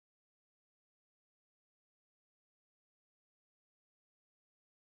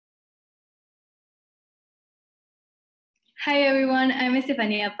Hi everyone, I'm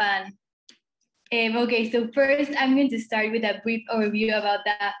Estefanía Aphang. Okay, so first I'm going to start with a brief overview about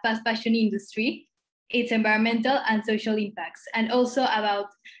the fast fashion industry, its environmental and social impacts, and also about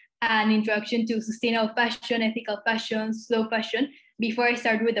an introduction to sustainable fashion, ethical fashion, slow fashion, before I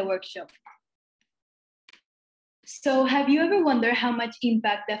start with the workshop. So have you ever wondered how much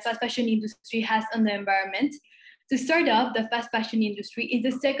impact the fast fashion industry has on the environment? To start off, the fast fashion industry is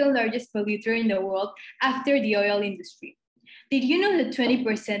the second largest polluter in the world after the oil industry. Did you know that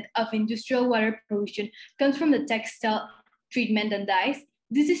 20% of industrial water pollution comes from the textile treatment and dyes?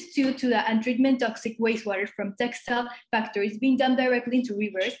 This is due to the untreated toxic wastewater from textile factories being dumped directly into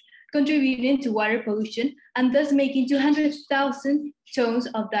rivers, contributing to water pollution and thus making 200,000 tons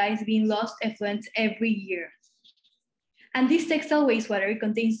of dyes being lost effluents every year. And this textile wastewater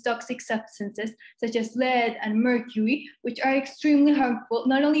contains toxic substances such as lead and mercury, which are extremely harmful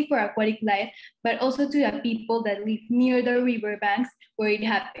not only for aquatic life, but also to the people that live near the riverbanks where it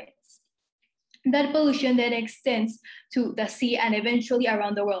happens. That pollution then extends to the sea and eventually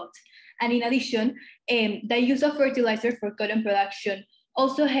around the world. And in addition, the use of fertilizer for cotton production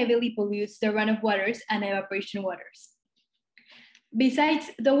also heavily pollutes the runoff waters and evaporation waters.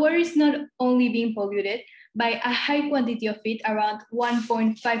 Besides, the water is not only being polluted, by a high quantity of it, around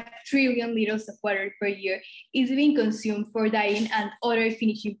 1.5 trillion liters of water per year is being consumed for dyeing and other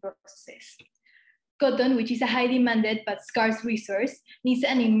finishing processes. Cotton, which is a high demanded but scarce resource, needs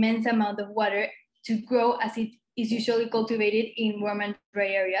an immense amount of water to grow as it is usually cultivated in warm and dry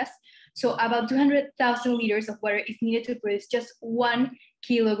areas. So about 200,000 liters of water is needed to produce just 1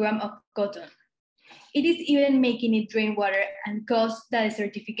 kilogram of cotton. It is even making it drain water and cause the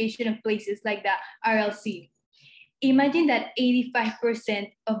desertification of places like the RLC. Imagine that 85%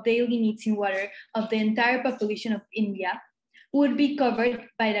 of daily needs in water of the entire population of India would be covered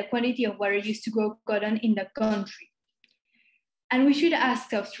by the quantity of water used to grow cotton in the country. And we should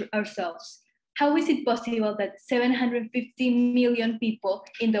ask ourselves, how is it possible that 750 million people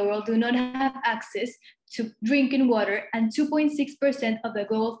in the world do not have access to drinking water, and 2.6% of the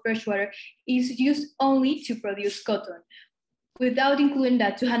global freshwater is used only to produce cotton, without including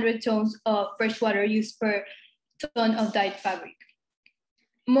the 200 tons of freshwater used per ton of dyed fabric.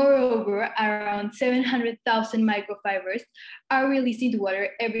 Moreover, around 700,000 microfibers are released into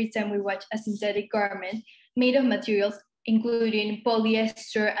water every time we wash a synthetic garment made of materials including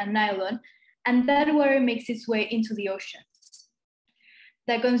polyester and nylon, and that water makes its way into the ocean.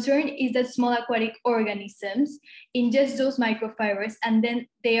 The concern is that small aquatic organisms ingest those microfibers and then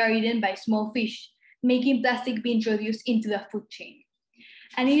they are eaten by small fish, making plastic be introduced into the food chain.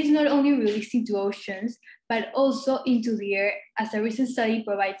 And it is not only released into oceans, but also into the air, as a recent study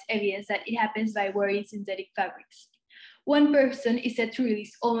provides evidence that it happens by wearing synthetic fabrics. One person is said to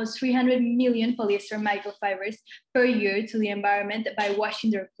release almost 300 million polyester microfibers per year to the environment by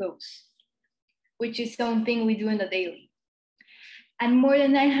washing their clothes, which is something we do on the daily. And more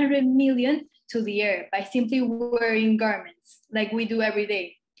than 900 million to the air by simply wearing garments like we do every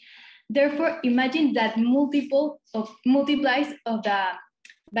day. Therefore, imagine that multiplies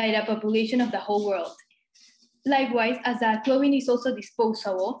by the population of the whole world. Likewise, as the clothing is also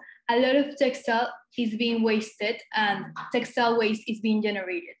disposable, a lot of textile is being wasted and textile waste is being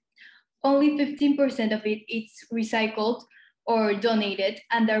generated. Only 15% of it is recycled or donated,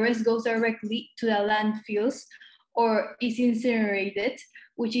 and the rest goes directly to the landfills or is incinerated,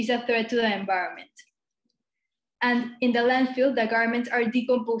 which is a threat to the environment. And in the landfill, the garments are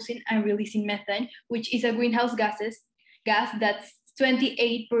decomposing and releasing methane, which is a greenhouse gas that's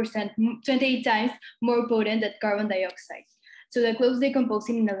 28 times more potent than carbon dioxide. So the clothes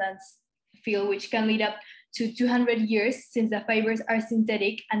decomposing in the landfill, which can lead up to 200 years since the fibers are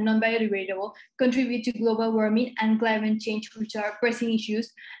synthetic and non-biodegradable, contribute to global warming and climate change, which are pressing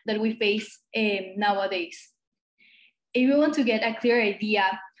issues that we face nowadays. If you want to get a clear idea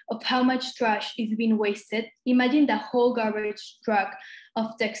of how much trash is being wasted, imagine the whole garbage truck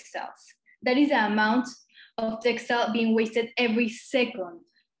of textiles. That is the amount of textile being wasted every second.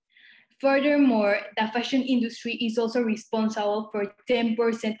 Furthermore, the fashion industry is also responsible for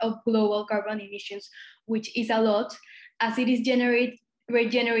 10% of global carbon emissions, which is a lot, as it is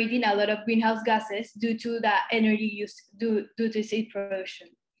regenerating a lot of greenhouse gases due to the energy used due to seed production,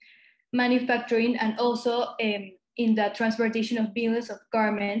 manufacturing, and also in the transportation of billions of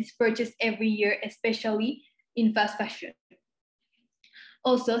garments purchased every year, especially in fast fashion.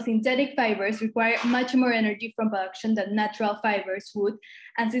 Also, synthetic fibers require much more energy from production than natural fibers would,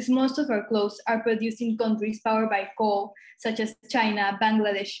 and since most of our clothes are produced in countries powered by coal, such as China,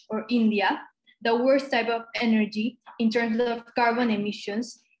 Bangladesh, or India, the worst type of energy in terms of carbon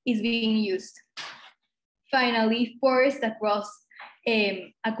emissions is being used. Finally, forests across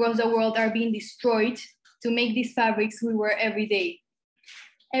the world are being destroyed to make these fabrics we wear every day.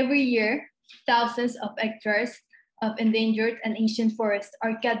 Every year, thousands of hectares of endangered and ancient forests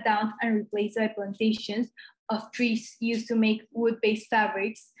are cut down and replaced by plantations of trees used to make wood-based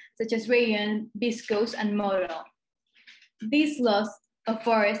fabrics such as rayon, viscose, and modal. This loss of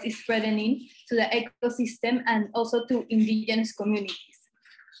forest is threatening to the ecosystem and also to indigenous communities.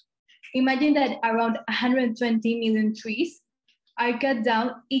 Imagine that around 120 million trees are cut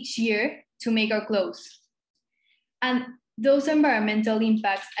down each year to make our clothes. And those environmental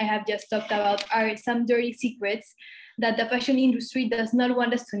impacts I have just talked about are some dirty secrets that the fashion industry does not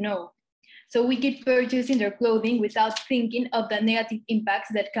want us to know. So we keep purchasing their clothing without thinking of the negative impacts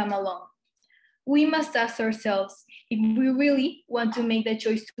that come along. We must ask ourselves if we really want to make the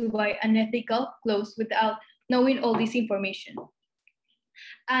choice to buy unethical clothes without knowing all this information.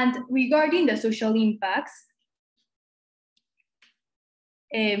 And regarding the social impacts,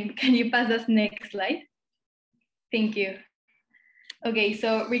 can you pass us next slide? Thank you. Okay,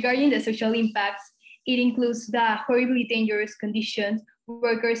 so regarding the social impacts, it includes the horribly dangerous conditions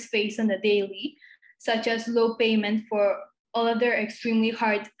workers face on the daily, such as low payment for all of their extremely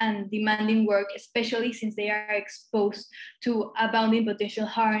hard and demanding work, especially since they are exposed to abounding potential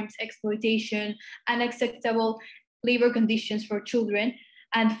harms, exploitation, unacceptable labor conditions for children.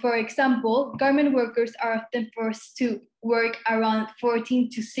 And for example, garment workers are often forced to work around 14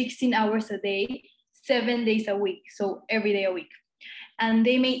 to 16 hours a day, 7 days a week, so every day a week. And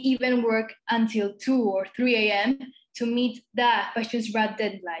they may even work until 2 or 3 a.m. to meet the fashion's brand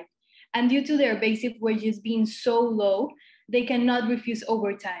deadline. And due to their basic wages being so low, they cannot refuse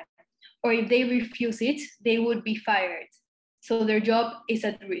overtime. Or if they refuse it, they would be fired. So their job is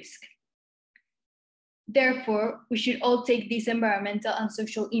at risk. Therefore, we should all take these environmental and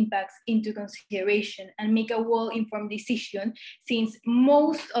social impacts into consideration and make a well-informed decision, since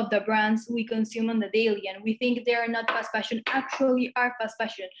most of the brands we consume on the daily and we think they are not fast fashion actually are fast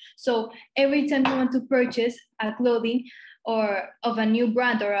fashion. So every time you want to purchase a clothing or of a new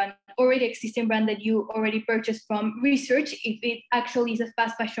brand or an already existing brand that you already purchased from, research if it actually is a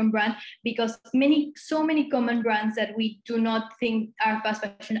fast fashion brand, because so many common brands that we do not think are fast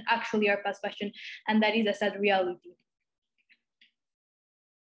fashion actually are fast fashion, and that is a sad reality.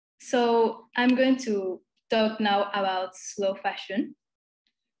 So I'm going to talk now about slow fashion.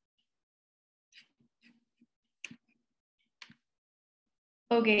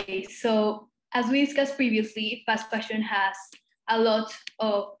 Okay, so as we discussed previously, fast fashion has a lot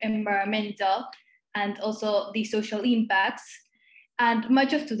of environmental and also the social impacts, and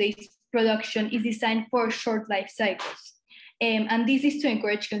much of today's production is designed for short life cycles. And this is to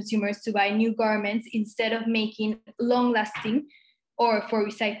encourage consumers to buy new garments instead of making long-lasting or for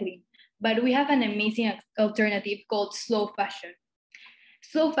recycling. But we have an amazing alternative called slow fashion.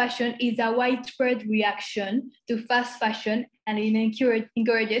 Slow fashion is a widespread reaction to fast fashion, and it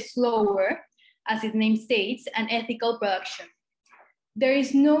encourages slower, as its name states, and ethical production. There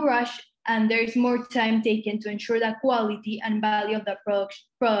is no rush and there is more time taken to ensure the quality and value of the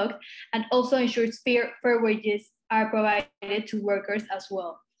product, and also ensures fair wages are provided to workers as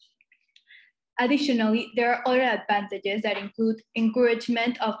well. Additionally, there are other advantages that include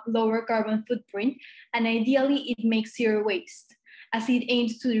encouragement of lower carbon footprint, and ideally it makes zero waste, as it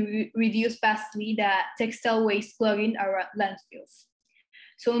aims to reduce vastly the textile waste clogging our landfills.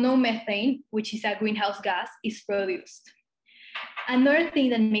 So no methane, which is a greenhouse gas, is produced. Another thing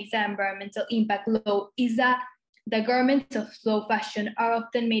that makes the environmental impact low is that the garments of slow fashion are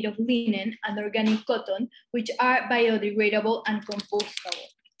often made of linen and organic cotton, which are biodegradable and compostable.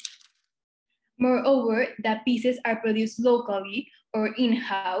 Moreover, the pieces are produced locally or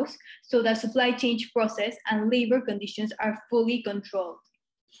in-house, so the supply chain process and labor conditions are fully controlled,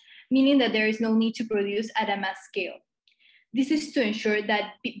 meaning that there is no need to produce at a mass scale. This is to ensure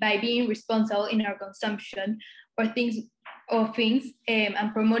that by being responsible in our consumption of things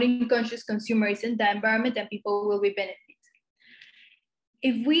and promoting conscious consumerism, the environment and people will be benefited.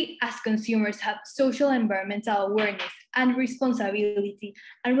 If we as consumers have social environmental awareness and responsibility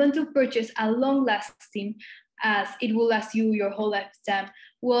and want to purchase a long-lasting, as it will last you your whole lifetime,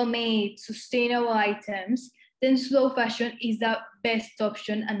 well-made, sustainable items, then slow fashion is the best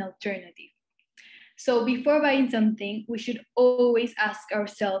option and alternative. So before buying something, we should always ask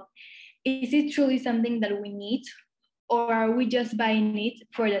ourselves, is it truly something that we need, or are we just buying it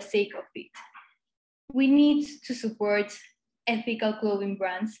for the sake of it? We need to support ethical clothing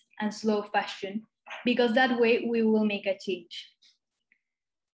brands and slow fashion, because that way we will make a change.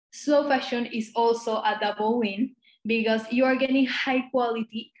 Slow fashion is also a double win, because you are getting high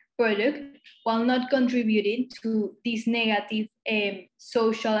quality product while not contributing to these negative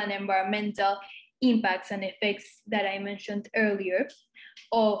social and environmental impacts and effects that I mentioned earlier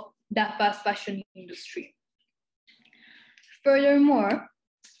of the fast fashion industry. Furthermore,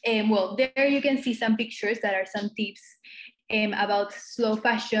 well, there you can see some pictures that are some tips about slow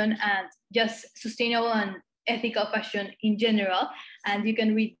fashion and just sustainable and ethical fashion in general, and you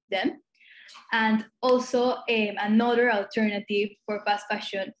can read them. And also another alternative for fast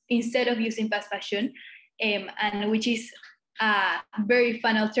fashion, instead of using fast fashion, and which is a very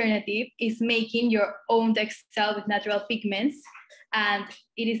fun alternative, is making your own textile with natural pigments. And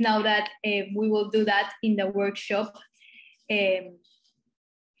it is now that we will do that in the workshop.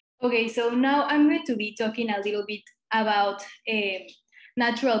 Okay, so now I'm going to be talking a little bit about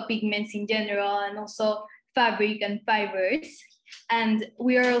natural pigments in general, and also fabric and fibers. And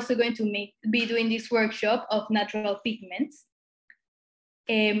we are also going to be doing this workshop of natural pigments.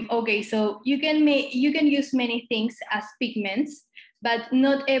 Okay, so you can use many things as pigments, but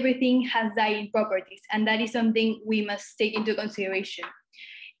not everything has dyeing properties, and that is something we must take into consideration.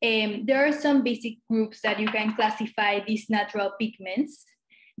 There are some basic groups that you can classify these natural pigments.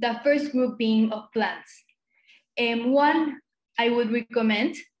 The first group being of plants. One I would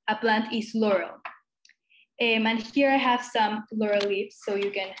recommend a plant is laurel. And here I have some laurel leaves so you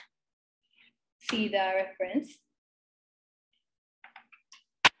can see the reference.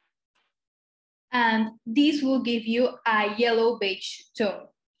 And this will give you a yellow beige tone.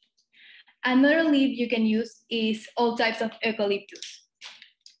 Another leaf you can use is all types of eucalyptus.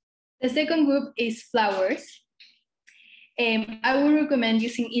 The second group is flowers. I would recommend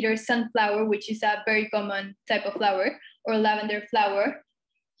using either sunflower, which is a very common type of flower, or lavender flower.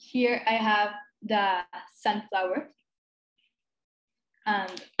 Here I have the sunflower.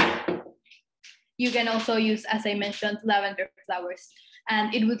 And you can also use, as I mentioned, lavender flowers,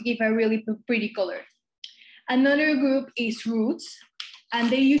 and it would give a really pretty color. Another group is roots, and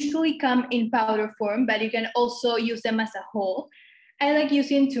they usually come in powder form, but you can also use them as a whole. I like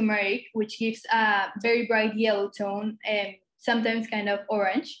using turmeric, which gives a very bright yellow tone, and sometimes kind of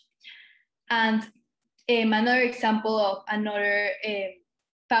orange. And another example of another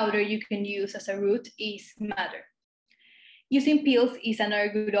powder you can use as a root is madder. Using peels is another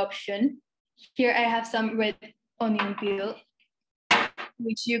good option. Here I have some red onion peel,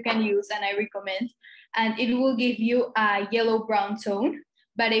 which you can use and I recommend. And it will give you a yellow-brown tone,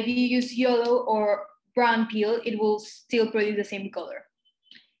 but if you use yellow or brown peel, it will still produce the same color.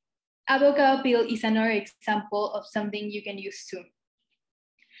 Avocado peel is another example of something you can use too.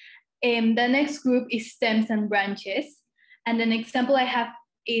 The next group is stems and branches. And an example I have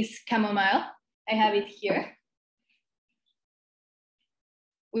is chamomile. I have it here,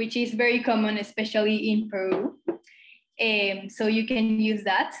 which is very common, especially in Peru. So you can use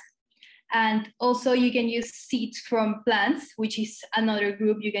that. And also you can use seeds from plants, which is another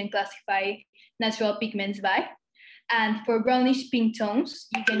group you can classify natural pigments by. And for brownish pink tones,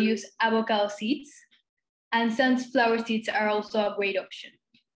 you can use avocado seeds, and sunflower seeds are also a great option.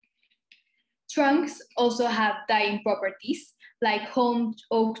 Trunks also have dyeing properties, like holm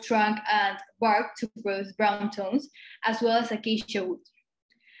oak trunk and bark to produce brown tones, as well as acacia wood.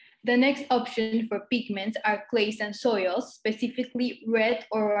 The next option for pigments are clays and soils, specifically red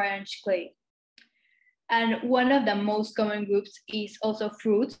or orange clay. And one of the most common groups is also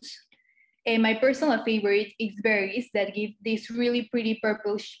fruits. And my personal favorite is berries that give these really pretty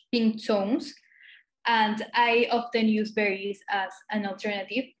purplish pink tones. And I often use berries as an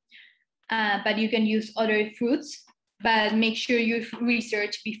alternative, but you can use other fruits, but make sure you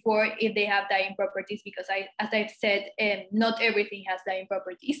research before if they have dyeing properties, because as I've said, not everything has dyeing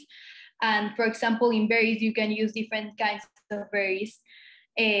properties. And for example, in berries, you can use different kinds of berries,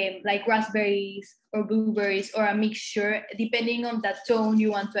 like raspberries or blueberries, or a mixture, depending on the tone you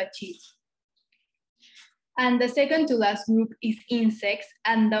want to achieve. And the second to last group is insects.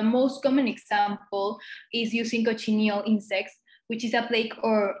 And the most common example is using cochineal insects, which is a plague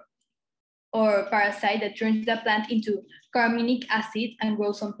or parasite that turns the plant into carminic acid and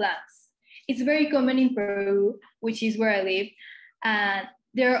grows on plants. It's very common in Peru, which is where I live. And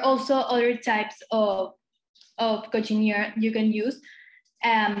there are also other types of cochineal you can use.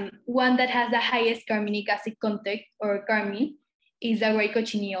 One that has the highest carminic acid content, or carmine, is the gray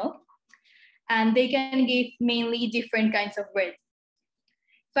cochineal. And they can give mainly different kinds of red.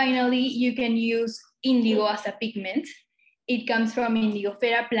 Finally, you can use indigo as a pigment. It comes from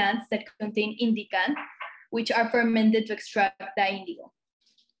indigofera plants that contain indican, which are fermented to extract the indigo.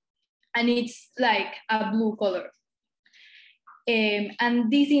 And it's like a blue color. And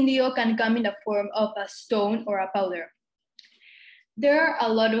this indigo can come in the form of a stone or a powder. There are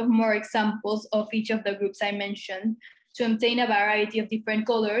a lot of more examples of each of the groups I mentioned to obtain a variety of different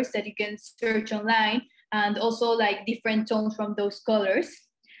colors that you can search online, and also like different tones from those colors.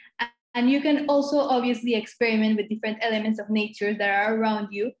 And you can also obviously experiment with different elements of nature that are around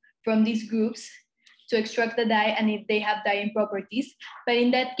you from these groups to extract the dye and if they have dyeing properties. But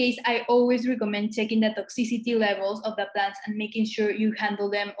in that case, I always recommend checking the toxicity levels of the plants and making sure you handle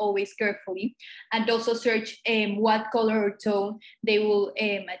them always carefully, and also search what color or tone they will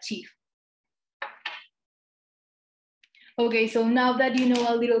achieve. Okay, so now that you know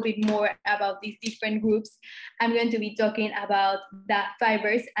a little bit more about these different groups, I'm going to be talking about the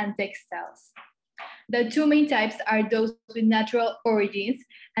fibers and textiles. The two main types are those with natural origins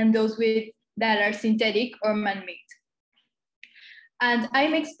and those that are synthetic or man-made. And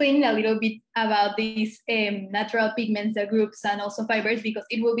I'm explaining a little bit about these natural pigments, the groups, and also fibers, because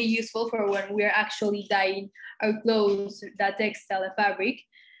it will be useful for when we're actually dyeing our clothes, the textile, the fabric.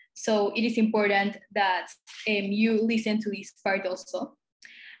 So it is important that you listen to this part also.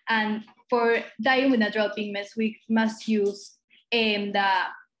 And for dyeing with natural pigments, we must use the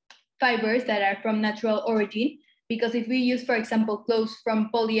fibers that are from natural origin, because if we use, for example, clothes from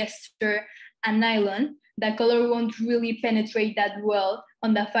polyester and nylon, the color won't really penetrate that well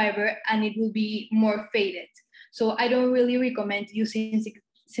on the fiber and it will be more faded. So I don't really recommend using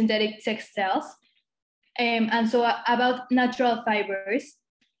synthetic textiles. And so about natural fibers,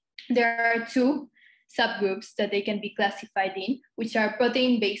 there are two subgroups that they can be classified in, which are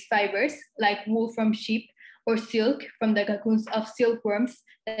protein-based fibers, like wool from sheep, or silk from the cocoons of silkworms,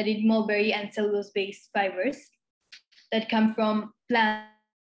 that is mulberry and cellulose-based fibers that come from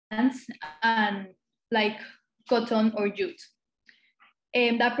plants and like cotton or jute.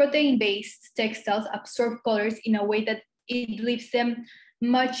 The protein-based textiles absorb colors in a way that it leaves them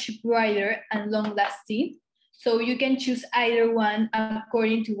much brighter and long-lasting. So you can choose either one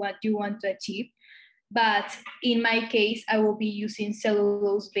according to what you want to achieve. But in my case, I will be using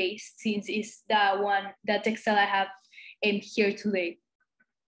cellulose-based, since it's the textile I have here today.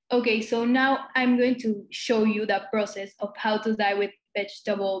 Okay, so now I'm going to show you the process of how to dye with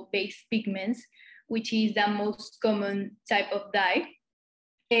vegetable-based pigments, which is the most common type of dye.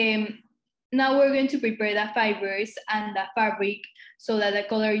 Now we're going to prepare the fibers and the fabric so that the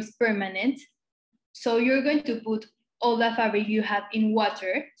color is permanent. So you're going to put all the fabric you have in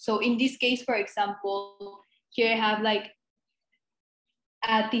water. So in this case, for example, here I have like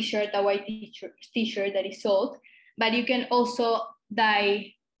a t-shirt, a white t-shirt that is sold, but you can also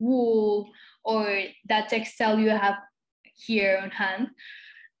dye wool or that textile you have here on hand.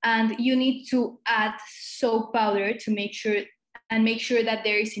 And you need to add soap powder to make sure that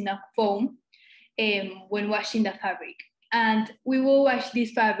there is enough foam when washing the fabric. And we will wash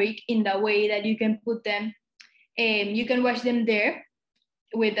this fabric in the way that you can put them, you can wash them there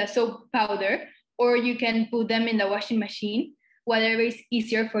with the soap powder, or you can put them in the washing machine, whatever is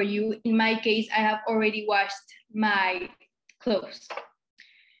easier for you. In my case, I have already washed my clothes.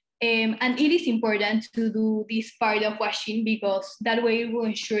 And it is important to do this part of washing, because that way it will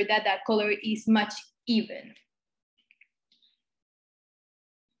ensure that the color is much even.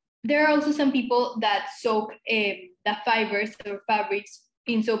 There are also some people that soak the fibers or fabrics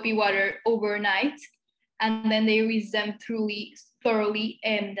in soapy water overnight, and then they rinse them thoroughly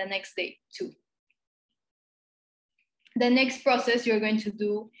the next day too. The next process you're going to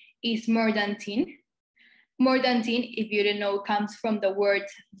do is mordanting. Mordanting, if you don't know, comes from the word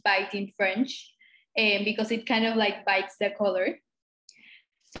bite in French, because it kind of like bites the color.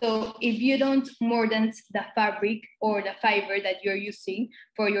 So if you don't mordant the fabric or the fiber that you're using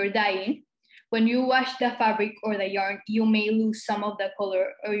for your dyeing, when you wash the fabric or the yarn, you may lose some of the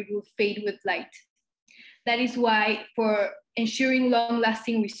color or it will fade with light. That is why, for ensuring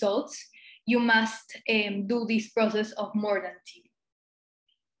long-lasting results, you must do this process of mordanting.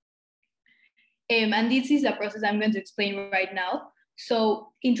 And this is the process I'm going to explain right now.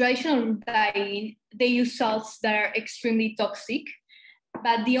 So in traditional dyeing, they use salts that are extremely toxic,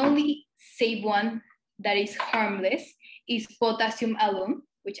 but the only safe one that is harmless is potassium alum,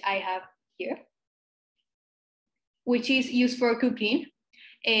 which I have here, which is used for cooking,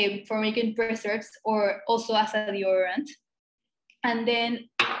 for making preserves, or also as a deodorant. And then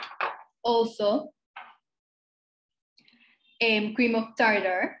also cream of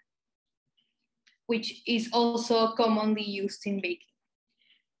tartar, which is also commonly used in baking.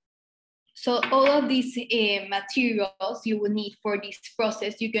 So all of these materials you will need for this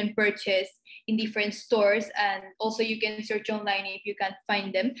process, you can purchase in different stores, and also you can search online if you can't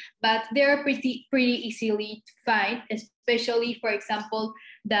find them, but they are pretty easily to find, especially, for example,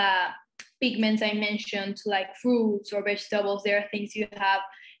 the pigments I mentioned, like fruits or vegetables. There are things you have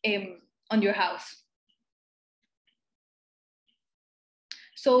on your house.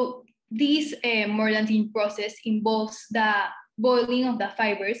 So this mordanting process involves the boiling of the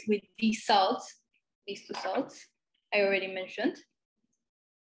fibers with these salts, these two salts I already mentioned,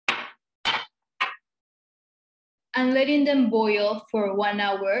 and letting them boil for 1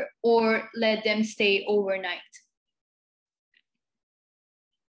 hour or let them stay overnight.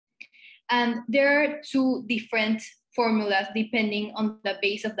 And there are two different formulas depending on the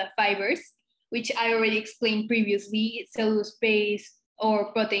base of the fibers, which I already explained previously, cellulose-based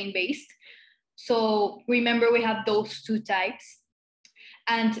or protein-based. So remember, we have those two types.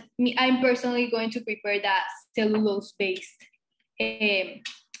 And I'm personally going to prepare that cellulose-based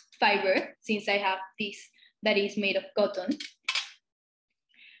fiber, since I have this that is made of cotton.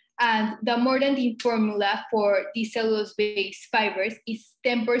 And the mordanting formula for the cellulose-based fibers is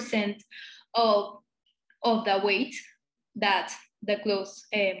 10% of the weight that the clothes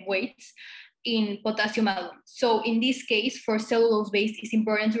weights in potassium alum. So in this case, for cellulose-based, it's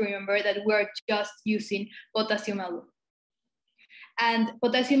important to remember that we're just using potassium alum. And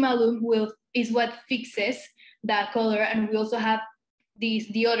potassium alum is what fixes the color. And we also have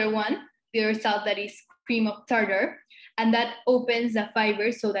the other one, the other salt that is cream of tartar, and that opens the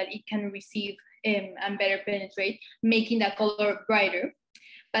fiber so that it can receive and better penetrate, making the color brighter.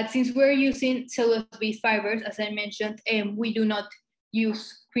 But since we're using cellulose-based fibers, as I mentioned, we do not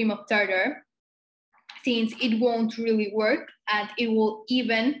use cream of tartar, since it won't really work and it will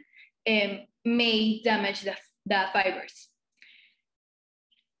even may damage the fibers.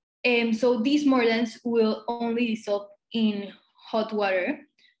 So these mordants will only dissolve in hot water.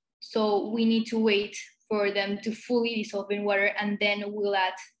 So we need to wait for them to fully dissolve in water, and then we'll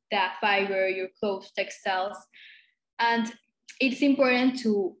add the fiber, your clothes, textiles. And it's important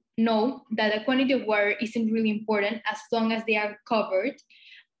to know that the quantity of water isn't really important as long as they are covered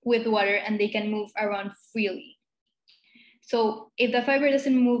with water and they can move around freely. So if the fiber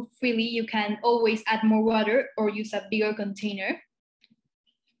doesn't move freely, you can always add more water or use a bigger container.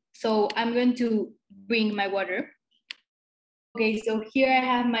 So I'm going to bring my water. Okay, so here I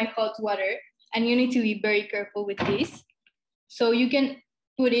have my hot water, and you need to be very careful with this. So you can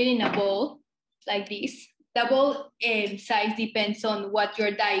put it in a bowl like this. The bowl size depends on what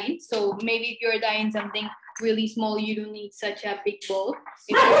you're dyeing. So maybe if you're dyeing something really small, you don't need such a big bowl.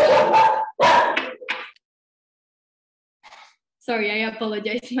 Sorry, I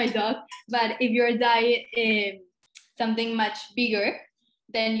apologize, my dog. But if you're dyeing something much bigger,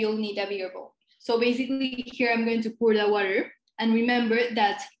 then you'll need a bigger bowl. So basically here I'm going to pour the water, and remember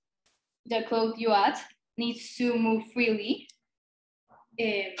that the cloth you add needs to move freely.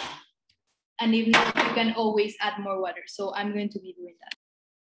 And if not, you can always add more water. So I'm going to be doing that.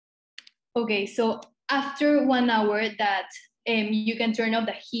 Okay, so after 1 hour that you can turn off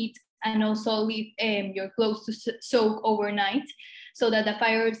the heat and also leave your clothes to soak overnight so that the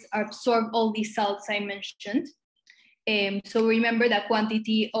fibers absorb all these salts I mentioned. So remember the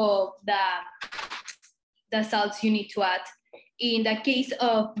quantity of the salts you need to add. In the case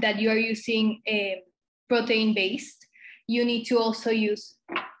of that you are using protein-based, you need to also use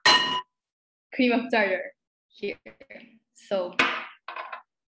cream of tartar here. So,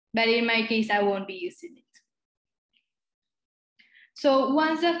 but in my case, I won't be using it. So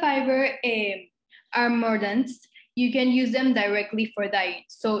once the fiber are mordant, you can use them directly for dyeing.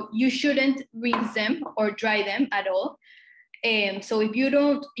 So you shouldn't rinse them or dry them at all. So if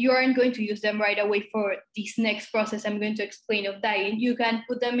you aren't going to use them right away for this next process I'm going to explain of dyeing, you can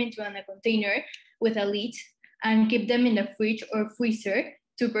put them into a container with a lid and keep them in the fridge or freezer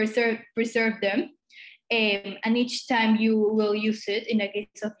to preserve them. And each time you will use it, in the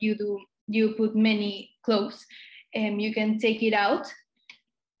case of you put many clothes, you can take it out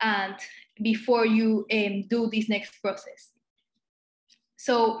and before you do this next process.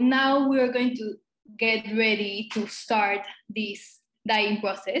 So now we are going to get ready to start this dyeing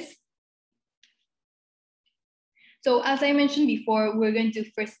process. So as I mentioned before, we're going to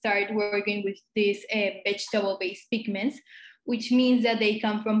first start working with these vegetable-based pigments, which means that they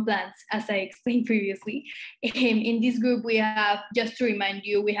come from plants, as I explained previously. In this group, we have, just to remind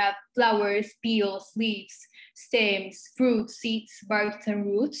you, we have flowers, petals, leaves, stems, fruits, seeds, barks, and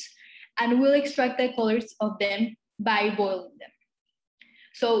roots, and we'll extract the colors of them by boiling them.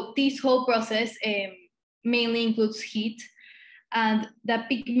 So this whole process mainly includes heat, and the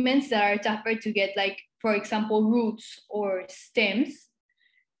pigments that are tougher to get, like, for example, roots or stems,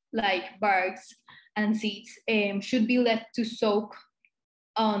 like barks and seeds, should be left to soak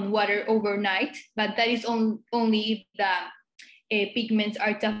on water overnight, but that is only if pigments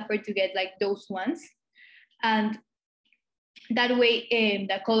are tougher to get, like those ones. And that way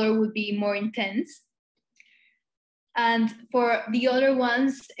the color would be more intense. And for the other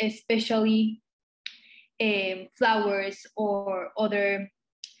ones, especially flowers or other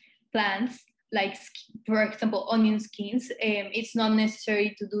plants, like for example onion skins, it's not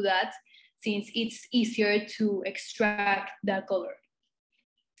necessary to do that since it's easier to extract that color.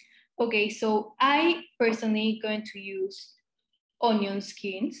 Okay, so I personally going to use onion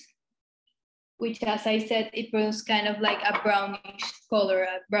skins, which, as I said, it produces kind of like a brownish color,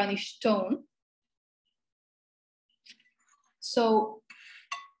 a brownish tone. So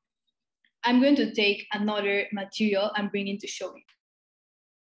I'm going to take another material and bring it to show you.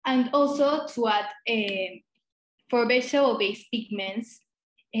 And also to add, for vegetable-based pigments,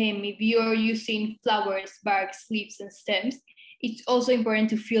 if you're using flowers, barks, leaves, and stems, it's also important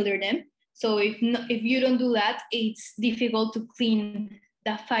to filter them. So if you don't do that, it's difficult to clean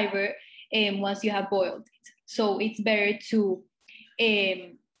the fiber once you have boiled it. So it's better to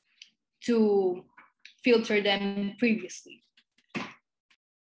filter them previously.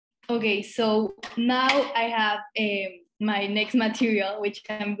 Okay, so now I have my next material, which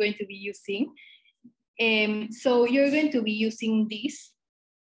I'm going to be using. So you're going to be using this,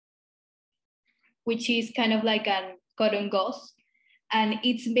 which is kind of like a cotton gauze. And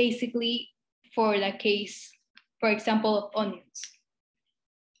it's basically for the case, for example, of onions.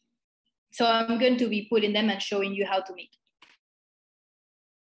 So I'm going to be putting them and showing you how to make it.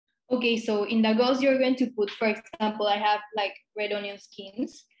 Okay, so in the gauze, you're going to put, for example, I have like red onion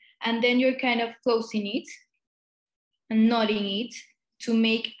skins, and then you're kind of closing it and knotting it to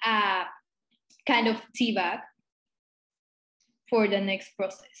make a kind of tea bag for the next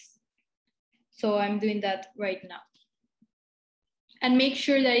process. So I'm doing that right now. And make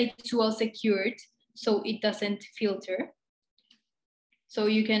sure that it's well secured so it doesn't filter. So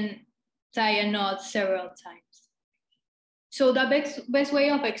you can tie a knot several times. So the best way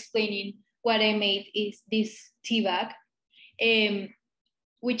of explaining what I made is this tea bag,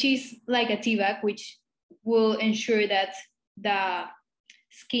 which is like a tea bag, which will ensure that the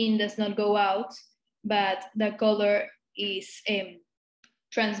skin does not go out, but the color is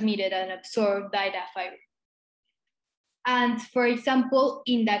transmitted and absorbed by the fiber. And for example,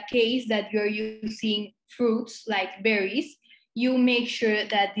 in the case that you're using fruits like berries, you make sure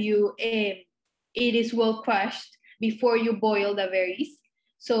that it is well crushed before you boil the berries.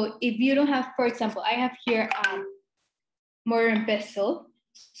 So if you don't have, for example, I have here a mortar and pestle.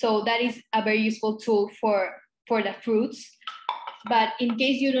 So that is a very useful tool for the fruits. But in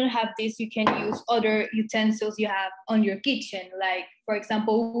case you don't have this, you can use other utensils you have on your kitchen, like, for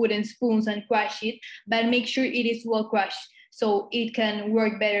example, wooden spoons, and crush it, but make sure it is well crushed so it can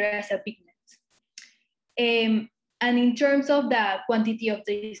work better as a pigment. And in terms of the quantity of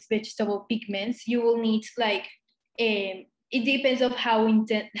these vegetable pigments, you will need like, it depends on how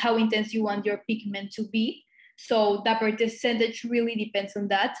intense you want your pigment to be. So the percentage really depends on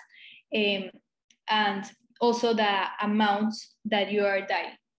that. And also the amount that you are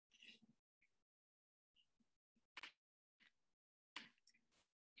dyeing.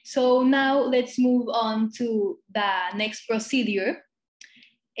 So now let's move on to the next procedure.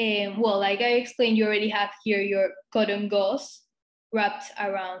 Well, like I explained, you already have here your cotton gauze wrapped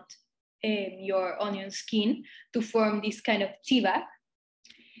around your onion skin to form this kind of tea bag.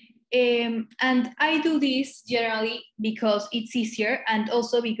 And I do this generally because it's easier, and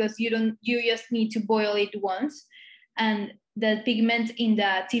also because you just need to boil it once, and the pigment in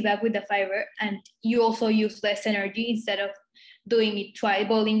the tea bag with the fiber, and you also use less energy instead of doing it twice,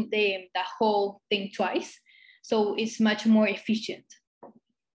 boiling the whole thing twice. So it's much more efficient.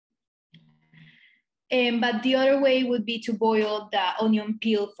 But the other way would be to boil the onion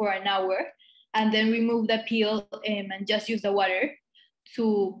peel for an hour and then remove the peel and just use the water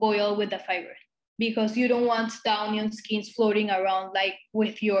to boil with the fiber, because you don't want the onion skins floating around like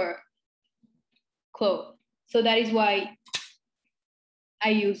with your clothes. So that is why I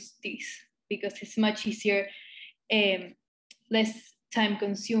use this, because it's much easier, less time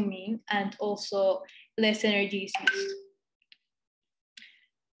consuming, and also less energy is used.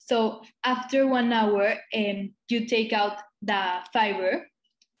 So after 1 hour, you take out the fiber,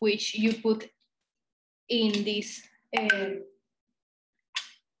 which you put in this,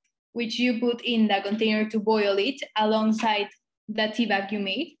 which you put in the container to boil it alongside the tea bag you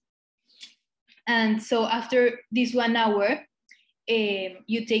made. And so after this 1 hour,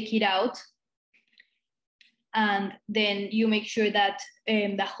 you take it out, and then you make sure that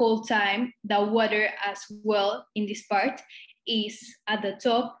the whole time the water as well in this part is at the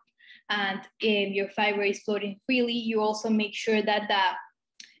top, and your fiber is floating freely, you also make sure that the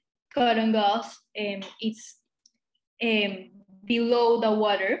cotton gauze is below the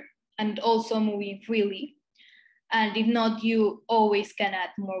water and also moving freely. And if not, you always can add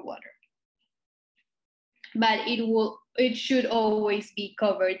more water. But it should always be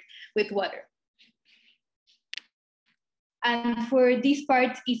covered with water. And for this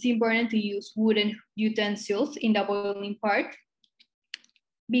part, it's important to use wooden utensils in the boiling part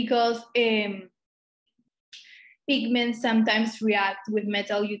because pigments sometimes react with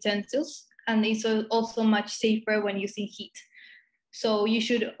metal utensils, and it's also much safer when using heat. So you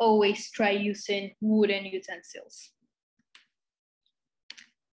should always try using wooden utensils.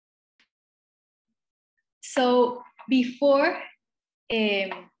 So before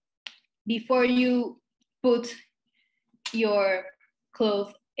you put your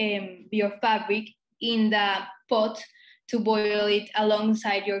cloth, your fabric in the pot to boil it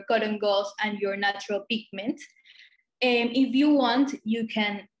alongside your cotton gauze and your natural pigment, if you want, you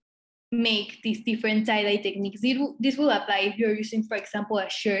can make these different tie-dye techniques. This will apply if you're using, for example, a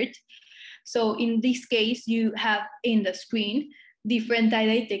shirt. So in this case, you have in the screen different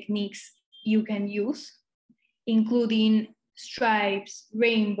tie-dye techniques you can use, including stripes,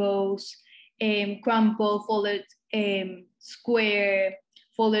 rainbows, crumple, folded square,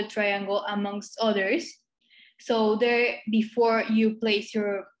 folded triangle, amongst others. So there, before you place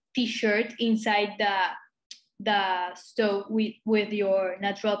your t-shirt inside the stove with your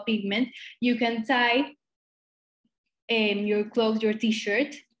natural pigment, you can tie your clothes, your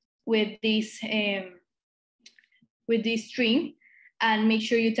t-shirt with this string, and make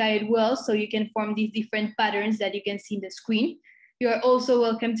sure you tie it well so you can form these different patterns that you can see in the screen. You're also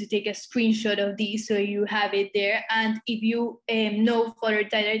welcome to take a screenshot of these so you have it there. And if you know further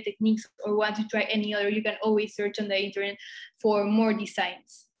tie-dye techniques or want to try any other, you can always search on the internet for more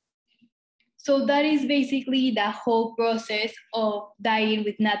designs. So that is basically the whole process of dyeing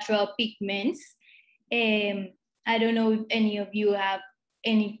with natural pigments. I don't know if any of you have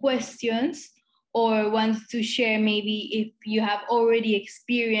any questions or want to share maybe if you have already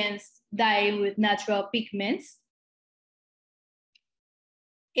experienced dyeing with natural pigments.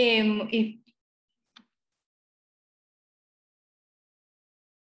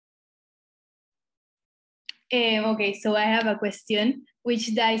 Okay, so I have a question.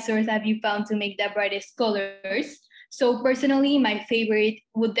 Which dye source have you found to make the brightest colors? So personally, my favorite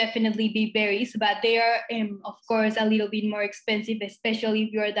would definitely be berries, but they are, of course, a little bit more expensive, especially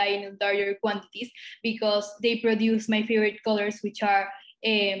if you are dyeing in larger quantities, because they produce my favorite colors, which are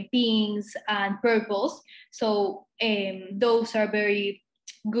pinks and purples. So those are very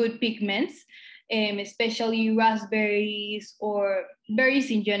good pigments, especially raspberries or berries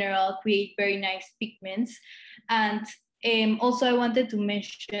in general create very nice pigments. And also I wanted to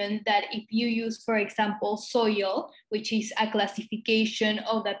mention that if you use, for example, soil, which is a classification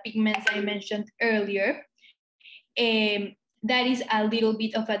of the pigments I mentioned earlier, that is a little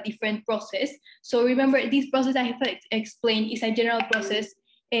bit of a different process. So remember, this process I have explained is a general process,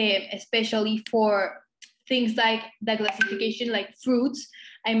 especially for things like the classification, like fruits,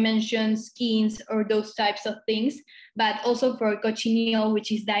 I mentioned skins or those types of things, but also for cochineal,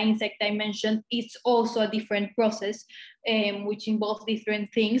 which is the insect I mentioned, it's also a different process, which involves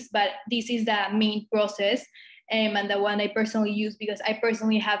different things, but this is the main process and the one I personally use because I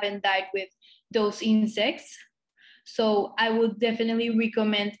personally haven't dyed with those insects. So I would definitely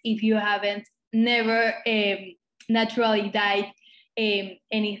recommend, if you haven't never naturally dyed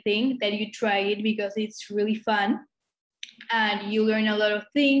anything, that you try it because it's really fun and you learn a lot of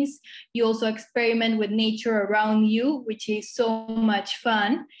things. You also experiment with nature around you, which is so much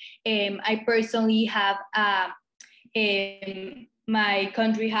fun. I personally have my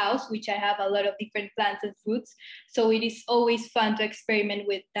country house, which I have a lot of different plants and fruits. So it is always fun to experiment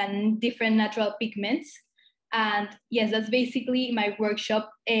with different natural pigments. And yes, that's basically my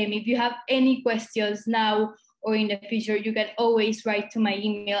workshop. If you have any questions now or in the future, you can always write to my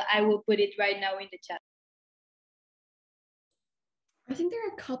email. I will put it right now in the chat. I think there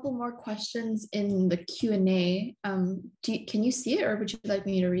are a couple more questions in the Q&A. Can you see it, or would you like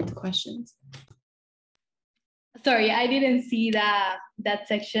me to read the questions? Sorry, I didn't see that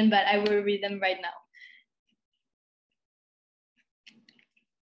section, but I will read them right now.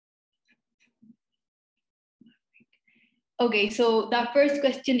 Okay, so the first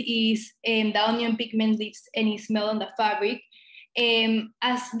question is, the onion pigment leaves any smell on the fabric?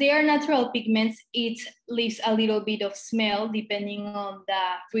 As they are natural pigments, it leaves a little bit of smell depending on the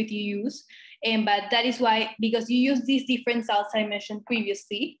fruit you use. But that is why, because you use these different salts I mentioned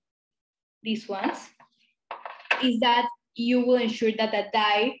previously, these ones, is that you will ensure that the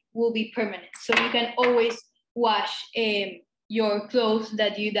dye will be permanent. So you can always wash your clothes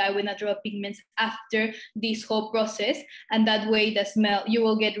that you dye with natural pigments after this whole process, and that way the smell, you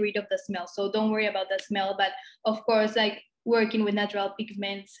will get rid of the smell. So don't worry about the smell, but of course, like working with natural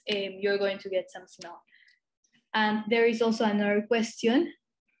pigments, you're going to get some smell. And there is also another question.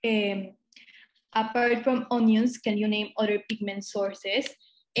 Apart from onions, can you name other pigment sources?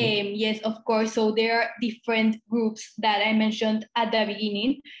 Yes, of course. So there are different groups that I mentioned at the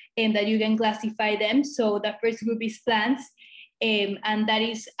beginning, and that you can classify them. So the first group is plants, and that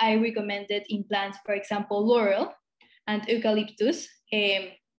is, I recommended in plants, for example, laurel and eucalyptus.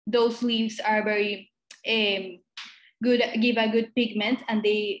 Those leaves are very good, give a good pigment, and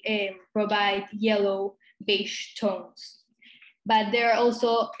they provide yellow beige tones. But there are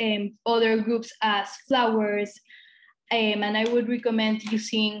also other groups as flowers, and I would recommend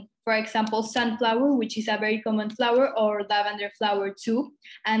using, for example, sunflower, which is a very common flower, or lavender flower too,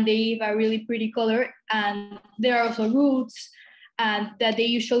 and they have a really pretty color. And there are also roots, and that they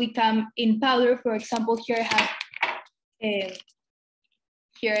usually come in powder. For example, here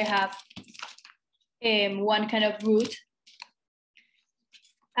I have one kind of root,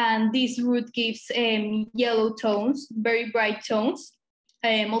 and this root gives yellow tones, very bright tones,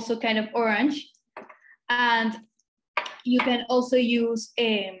 also kind of orange. And you can also use,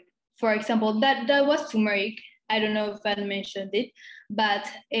 for example, that was turmeric. I don't know if I mentioned it, but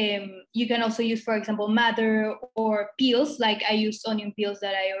you can also use, for example, madder or peels, like I used onion peels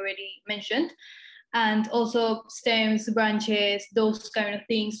that I already mentioned, and also stems, branches, those kind of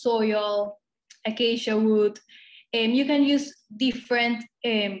things, soil, acacia wood. You can use different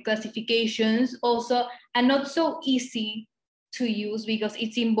classifications also, and not so easy to use because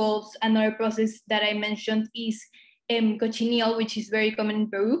it involves another process that I mentioned is cochineal, which is very common in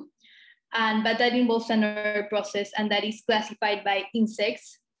Peru. But that involves another process, and that is classified by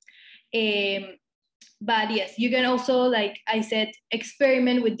insects. But yes, you can also, like I said,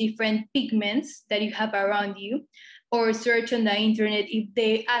 experiment with different pigments that you have around you, or search on the internet if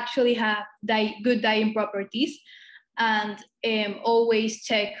they actually have good dyeing properties, and always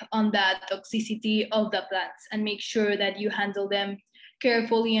check on the toxicity of the plants and make sure that you handle them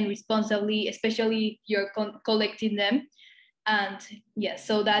carefully and responsibly, especially if you're collecting them. And yes,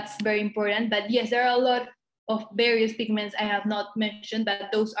 so that's very important. But yes, there are a lot of various pigments I have not mentioned,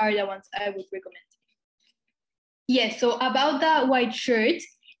 but those are the ones I would recommend. Yes, so about the white shirt,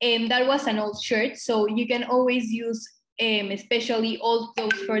 that was an old shirt, so you can always use especially old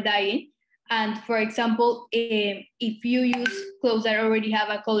clothes for dyeing. And for example, if you use clothes that already have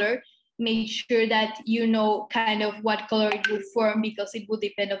a color, make sure that you know kind of what color it will form, because it will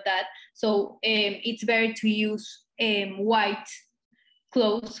depend on that. So it's better to use white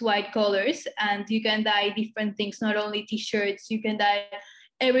clothes, white colors, and you can dye different things, not only t-shirts, you can dye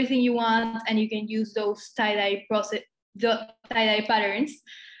everything you want, and you can use those tie-dye patterns.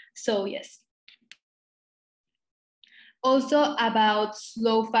 So yes. Also about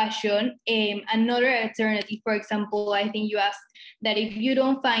slow fashion, another alternative, for example, I think you asked that if you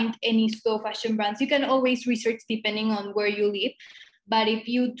don't find any slow fashion brands, you can always research depending on where you live. But if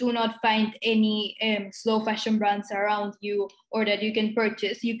you do not find any slow fashion brands around you or that you can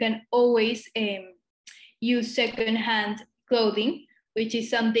purchase, you can always use secondhand clothing, which is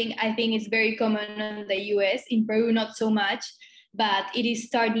something I think is very common in the US. In Peru, not so much, but it is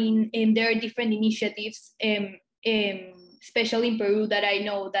starting, and there are different initiatives, especially in Peru, that I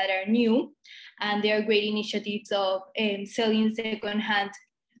know that are new, and there are great initiatives of selling secondhand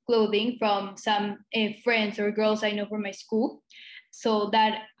clothing from some friends or girls I know from my school. So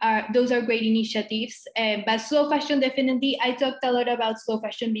those are great initiatives. But slow fashion, definitely, I talked a lot about slow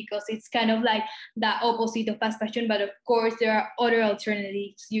fashion because it's kind of like the opposite of fast fashion. But of course, there are other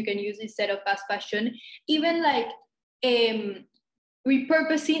alternatives you can use instead of fast fashion. Even like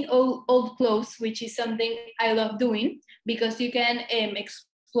repurposing old clothes, which is something I love doing, because you can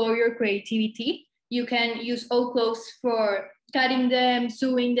explore your creativity. You can use old clothes for cutting them,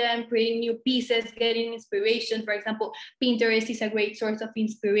 sewing them, creating new pieces, getting inspiration. For example, Pinterest is a great source of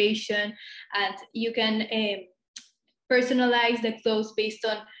inspiration, and you can personalize the clothes based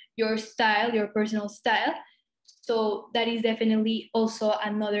on your style, your personal style. So that is definitely also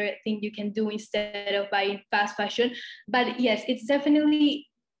another thing you can do instead of buying fast fashion. But yes, it's definitely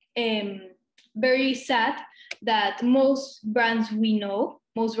very sad that most brands we know,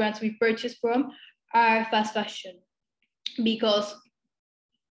 most brands we purchase from are fast fashion, because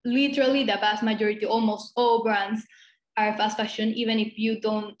literally the vast majority, almost all brands are fast fashion. Even if you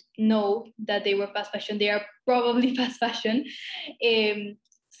don't know that they were fast fashion, they are probably fast fashion.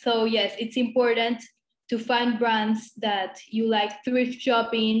 So yes, it's important to find brands that you like, thrift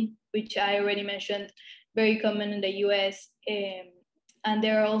shopping, which I already mentioned, very common in the US. And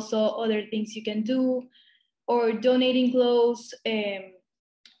there are also other things you can do, or donating clothes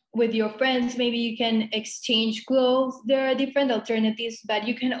with your friends. Maybe you can exchange clothes. There are different alternatives, but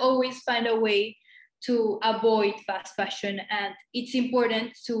you can always find a way to avoid fast fashion, and it's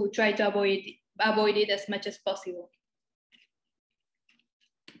important to try to avoid it as much as possible.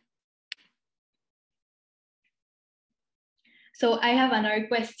 So I have another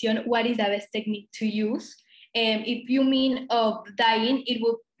question. What is the best technique to use? If you mean of dyeing, it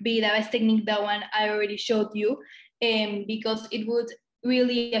would be the best technique, the one I already showed you, because it would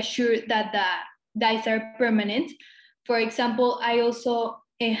really assure that the dyes are permanent. For example, I also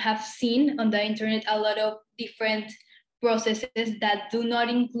have seen on the internet a lot of different processes that do not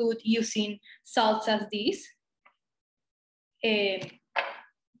include using salts as these.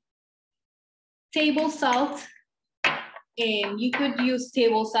 Table salt, you could use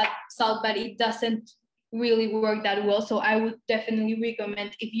table salt, but it doesn't really work that well. So I would definitely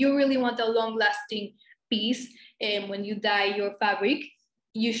recommend, if you really want a long-lasting piece, when you dye your fabric,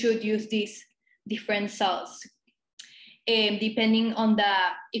 you should use these different salts. Depending on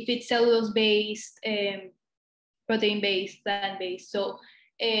if it's cellulose-based, protein-based, plant-based. So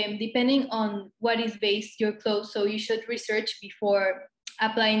depending on what is based your clothes, so you should research before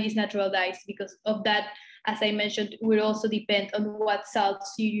applying these natural dyes, because of that, as I mentioned, will also depend on what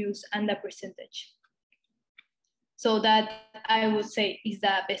salts you use and the percentage. So that, I would say, is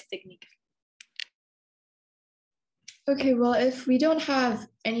the best technique. Okay, well, if we don't have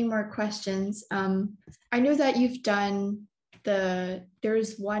any more questions, I know that you've done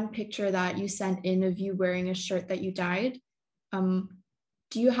there's one picture that you sent in of you wearing a shirt that you dyed.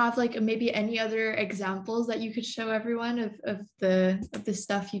 Do you have like maybe any other examples that you could show everyone of the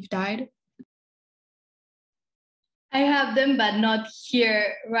stuff you've dyed? I have them, but not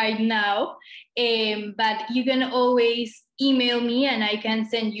here right now. But you can always email me and I can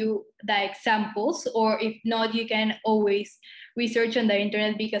send you the examples, or if not, you can always research on the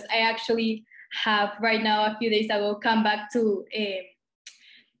internet, because I actually have right now, a few days ago, come back to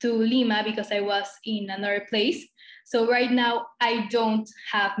Lima because I was in another place. So right now I don't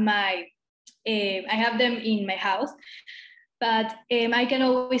have I have them in my house, but I can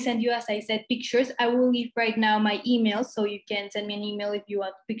always send you, as I said, pictures. I will leave right now my email, so you can send me an email if you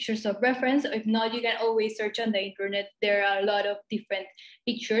want pictures of reference. If not, you can always search on the internet. There are a lot of different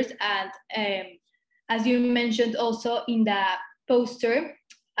pictures. And as you mentioned also in the poster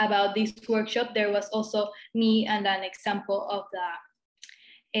about this workshop, there was also me and an example of the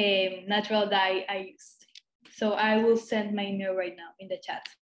natural dye I used. So I will send my email right now in the chat.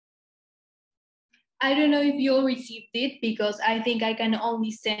 I don't know if you all received it, because I think I can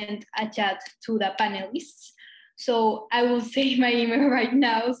only send a chat to the panelists. So I will say my email right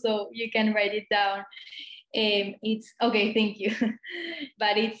now so you can write it down. It's okay, thank you.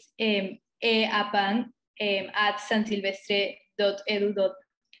 But it's Aphang at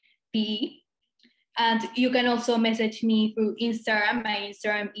sansilvestre.edu.pe. And you can also message me through Instagram. My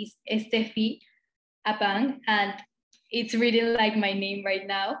Instagram is Estefanía Aphang, and it's written like my name right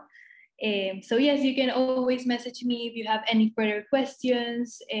now. So yes, you can always message me if you have any further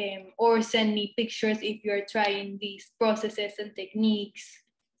questions, or send me pictures if you're trying these processes and techniques.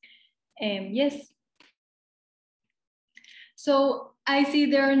 Yes. So I see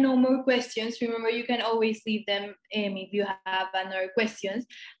there are no more questions. Remember, you can always leave them if you have another questions,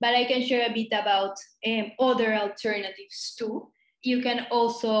 but I can share a bit about other alternatives too. You can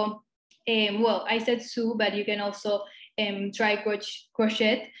also, well, I said sew, but you can also try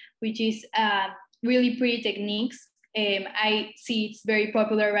crochet, which is really pretty techniques. I see it's very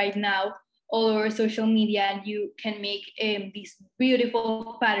popular right now all over social media, and you can make these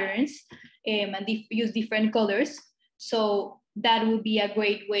beautiful patterns and use different colors. So that would be a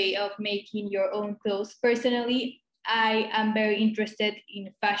great way of making your own clothes. Personally, I am very interested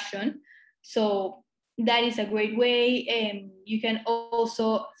in fashion, so that is a great way. You can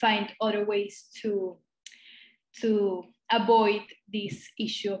also find other ways to avoid this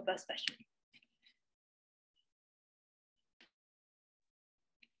issue of fast fashion.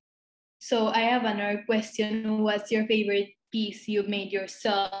 So I have another question. What's your favorite piece you made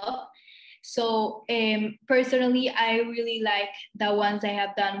yourself? So personally, I really like the ones I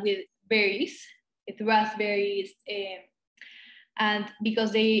have done with berries, with raspberries, and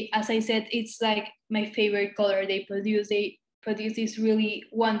because they, as I said, it's like my favorite color. They produce this really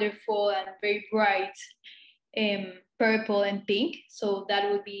wonderful and very bright purple and pink. So that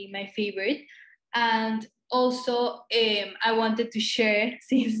would be my favorite. And also, I wanted to share,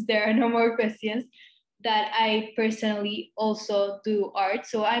 since there are no more questions, that I personally also do art.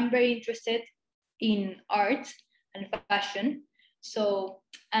 So I'm very interested in art and fashion. So,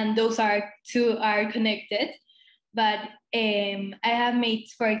 and those two are connected. But I have made,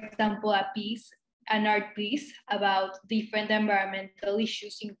 for example, an art piece about different environmental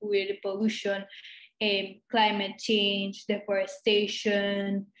issues, including pollution, climate change,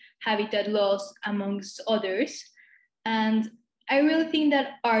 deforestation, habitat loss, amongst others. And I really think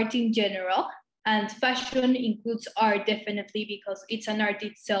that art in general, and fashion includes art definitely because it's an art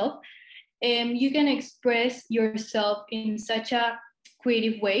itself, you can express yourself in such a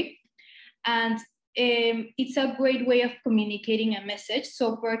creative way. And it's a great way of communicating a message.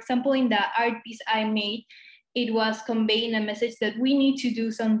 So for example, in the art piece I made, it was conveying a message that we need to do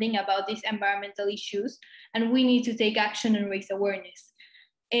something about these environmental issues and we need to take action and raise awareness.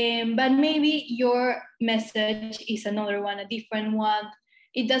 But maybe your message is another one, a different one.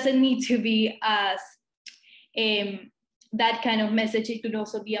 It doesn't need to be as that kind of message. It could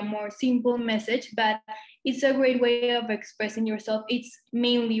also be a more simple message, but it's a great way of expressing yourself. It's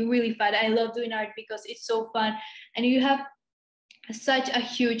mainly really fun. I love doing art because it's so fun, and you have such a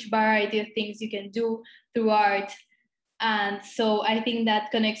huge variety of things you can do through art. And so I think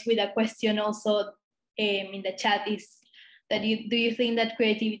that connects with a question also in the chat, is that do you think that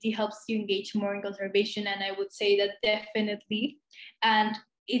creativity helps you engage more in conservation? And I would say that definitely. And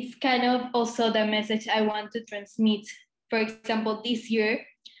it's kind of also the message I want to transmit. For example, this year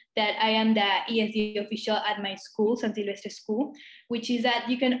that I am the ESG official at my school, San Silvestre School, which is that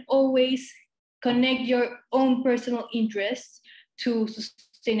you can always connect your own personal interests to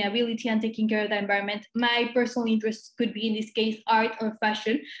sustainability and taking care of the environment. My personal interest could be, in this case, art or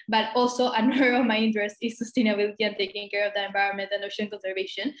fashion, but also another of my interests is sustainability and taking care of the environment and ocean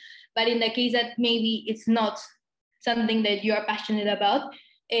conservation. But in the case that maybe it's not something that you are passionate about,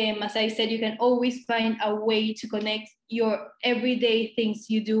 as I said, you can always find a way to connect your everyday things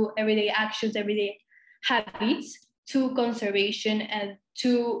you do, everyday actions, everyday habits to conservation and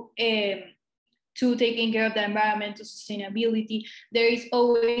to taking care of the environment, to sustainability. There is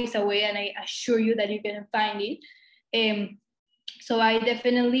always a way, and I assure you that you can find it. So I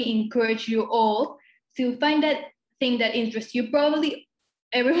definitely encourage you all to find that thing that interests you. Probably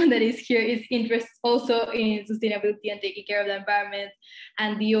everyone that is here is interested also in sustainability and taking care of the environment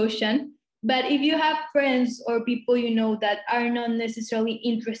and the ocean. But if you have friends or people you know that are not necessarily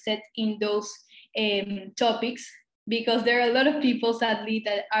interested in those topics, because there are a lot of people, sadly,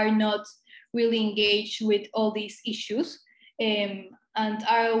 that are not really engaged with all these issues and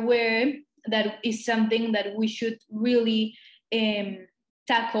are aware that is something that we should really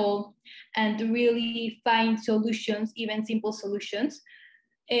tackle and really find solutions, even simple solutions.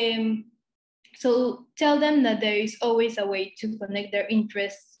 So tell them that there is always a way to connect their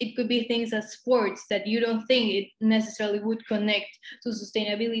interests. It could be things as sports that you don't think it necessarily would connect to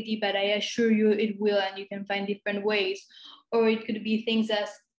sustainability, but I assure you it will, and you can find different ways. Or it could be things as,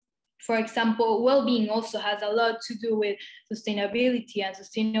 for example, well-being also has a lot to do with sustainability and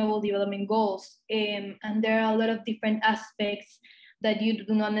sustainable development goals. And there are a lot of different aspects that you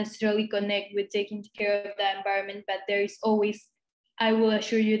do not necessarily connect with taking care of the environment, but there is always, I will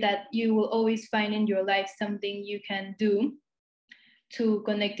assure you that you will always find in your life something you can do to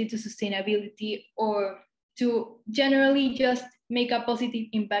connect it to sustainability or to generally just make a positive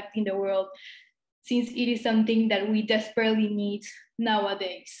impact in the world, since it is something that we desperately need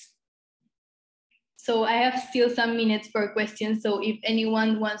nowadays. So I have still some minutes for questions. So if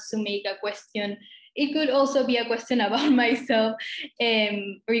anyone wants to make a question, it could also be a question about myself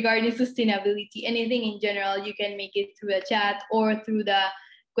regarding sustainability. Anything in general, you can make it through the chat or through the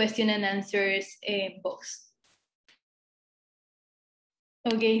question and answers box.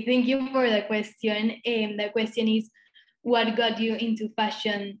 Okay, thank you for the question. The question is, what got you into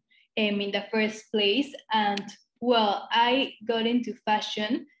fashion in the first place? And well, I got into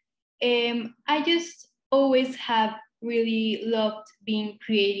fashion. I just always have really loved being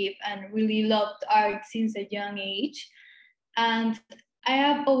creative and really loved art since a young age. And I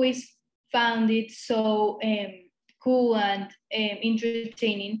have always found it so cool and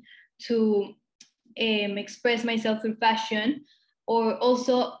entertaining to express myself through fashion. Or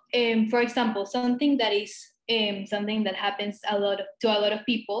also, for example, something that is something that happens to a lot of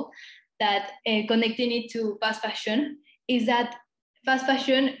people, that connecting it to fast fashion, is that fast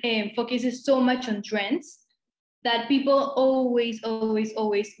fashion focuses so much on trends that people always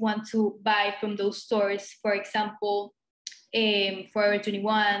want to buy from those stores. For example, Forever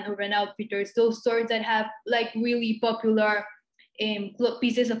 21, Urban Outfitters, those stores that have like really popular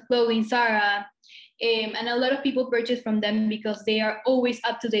pieces of clothing, Zara, And a lot of people purchase from them because they are always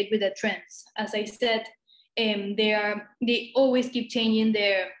up to date with the trends. As I said, they always keep changing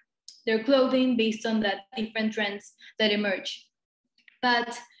their clothing based on the different trends that emerge.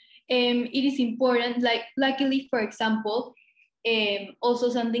 But it is important, like luckily, for example, also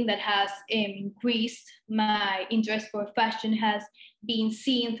something that has increased my interest for fashion has been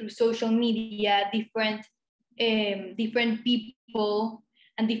seen through social media, different people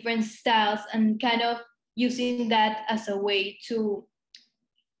and different styles, and kind of using that as a way to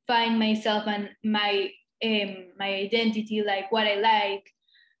find myself and my identity, like what I like,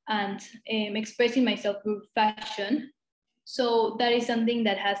 and expressing myself through fashion. So that is something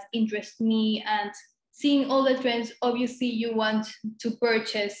that has interested me, and seeing all the trends, obviously you want to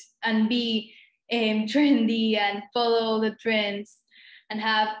purchase and be trendy and follow the trends and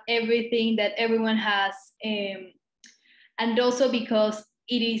have everything that everyone has. And also because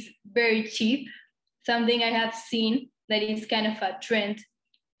it is very cheap. Something I have seen that is kind of a trend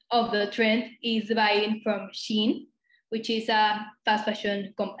of the trend is buying from Shein, which is a fast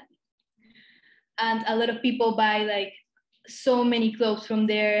fashion company. And a lot of people buy like so many clothes from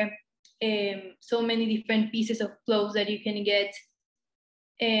there, so many different pieces of clothes that you can get.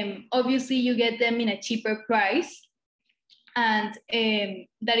 Obviously, you get them in a cheaper price, and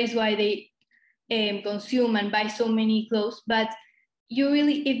that is why they consume and buy so many clothes. But you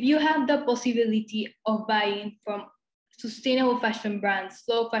really, if you have the possibility of buying from sustainable fashion brands,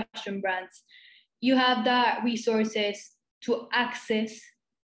 slow fashion brands, you have the resources to access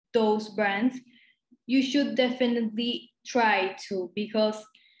those brands, you should definitely try to, because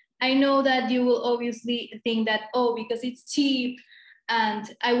I know that you will obviously think that, oh, because it's cheap and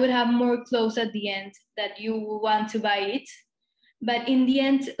I would have more clothes at the end, that you will want to buy it. But in the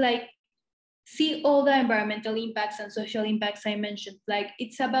end, like, see all the environmental impacts and social impacts I mentioned. Like,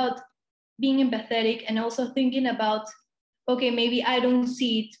 it's about being empathetic and also thinking about, okay, maybe I don't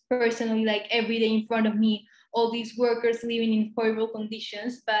see it personally, like every day in front of me, all these workers living in horrible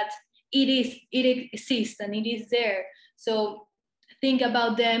conditions, but it exists and it is there. So think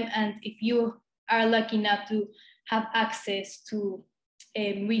about them, and if you are lucky enough to have access to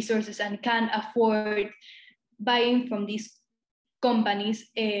resources and can afford buying from these companies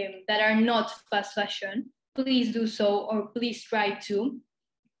that are not fast fashion, please do so, or please try to.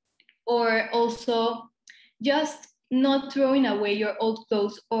 Or also just not throwing away your old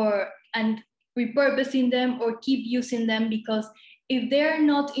clothes and repurposing them or keep using them, because if they're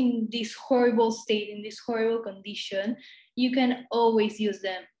not in this horrible state, in this horrible condition, you can always use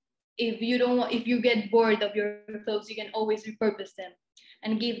them. If you get bored of your clothes, you can always repurpose them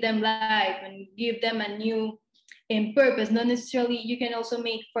and give them life and give them a new purpose. Not necessarily, you can also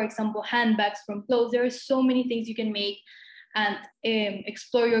make, for example, handbags from clothes. There are so many things you can make, and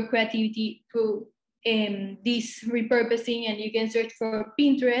explore your creativity through this repurposing. And you can search for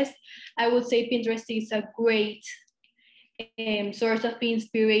Pinterest. I would say Pinterest is a great source of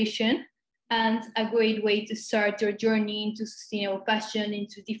inspiration and a great way to start your journey into sustainable fashion,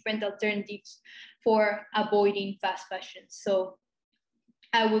 into different alternatives for avoiding fast fashion. So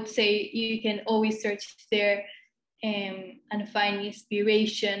I would say you can always search there and find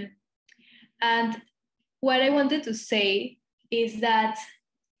inspiration. And what I wanted to say is that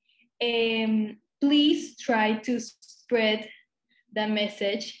please try to spread the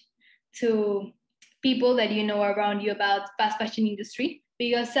message to people that you know around you about fast fashion industry,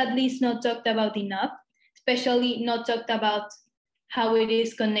 because sadly it's not talked about enough, especially not talked about how it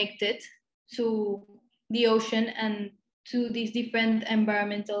is connected to the ocean and to these different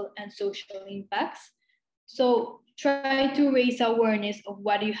environmental and social impacts. So try to raise awareness of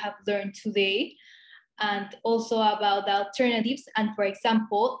what you have learned today, and also about the alternatives. And for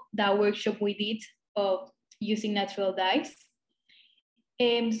example, the workshop we did of using natural dyes.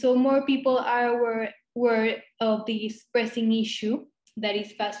 So more people are aware of this pressing issue that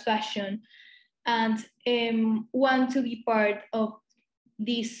is fast fashion, and want to be part of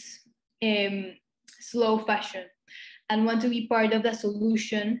this slow fashion and want to be part of the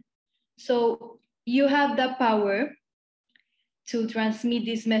solution. So you have the power to transmit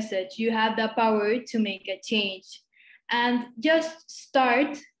this message. You have the power to make a change. And just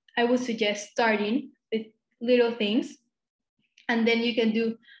start. I would suggest starting with little things, and then you can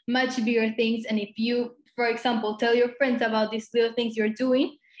do much bigger things. And if you, for example, tell your friends about these little things you're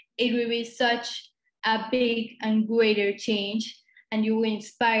doing, it will be such a big and greater change, and you will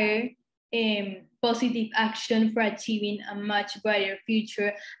inspire positive action for achieving a much brighter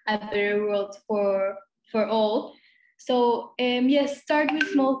future, a better world for all. So yes, start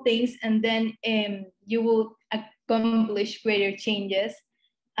with small things, and then you will accomplish greater changes.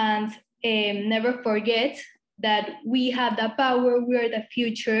 And never forget that we have the power, we are the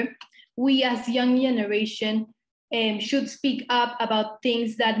future. We as young generation should speak up about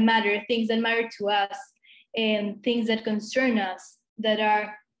things that matter to us, and things that concern us, that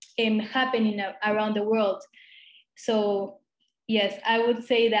are happening around the world. So yes, I would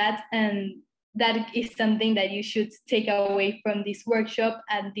say that, and that is something that you should take away from this workshop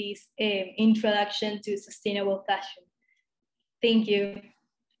and this introduction to sustainable fashion. Thank you.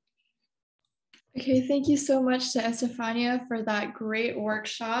 Okay, thank you so much to Estefania for that great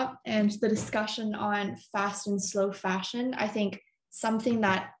workshop and the discussion on fast and slow fashion. I think something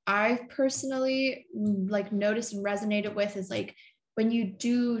that I've personally noticed and resonated with is when you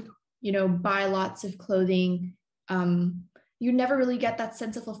do, buy lots of clothing, you never really get that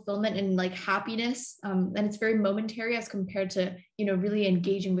sense of fulfillment and happiness. And it's very momentary as compared to, really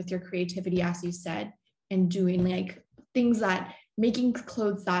engaging with your creativity, as you said, and doing things that making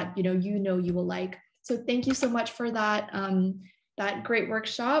clothes that you will like. So thank you so much for that that great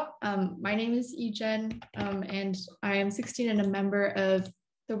workshop. My name is Ejen, and I am 16 and a member of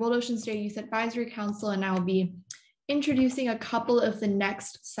the World Oceans Day Youth Advisory Council, and I will be introducing a couple of the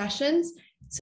next sessions.